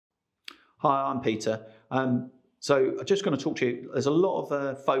Hi, I'm Peter. So I'm just going to talk to you. There's a lot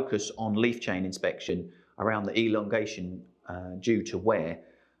of focus on leaf chain inspection around the elongation due to wear,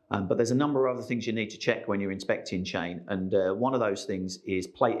 but there's a number of other things you need to check when you're inspecting chain, and one of those things is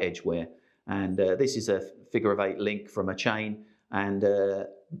plate edge wear. And this is a figure of 8 link from a chain, and the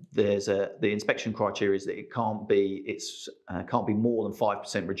inspection criteria is that can't be more than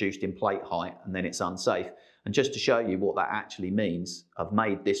 5% reduced in plate height, and then it's unsafe. And just to show you what that actually means, I've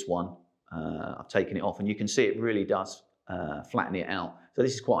made this one. I've taken it off, and you can see it really does flatten it out. So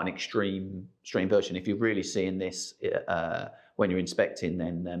this is quite an extreme version. If you're really seeing this when you're inspecting,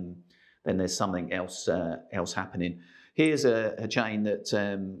 then there's something else happening. Here's a chain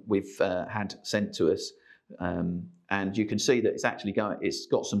that we've had sent to us, and you can see that it's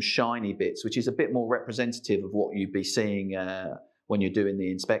got some shiny bits, which is a bit more representative of what you'd be seeing when you're doing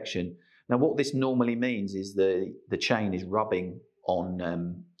the inspection. Now, what this normally means is the chain is rubbing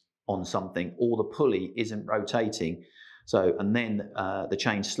on something, or the pulley isn't rotating. So, and then the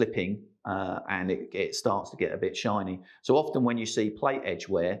chain's slipping and it starts to get a bit shiny. So often when you see plate edge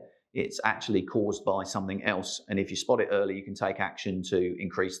wear, it's actually caused by something else. And if you spot it early, you can take action to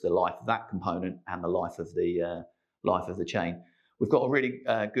increase the life of that component and the life of the chain. We've got a really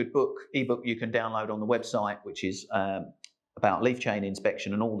good ebook you can download on the website, which is about leaf chain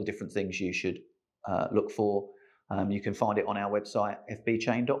inspection and all the different things you should look for. You can find it on our website,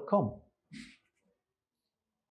 fbchain.com.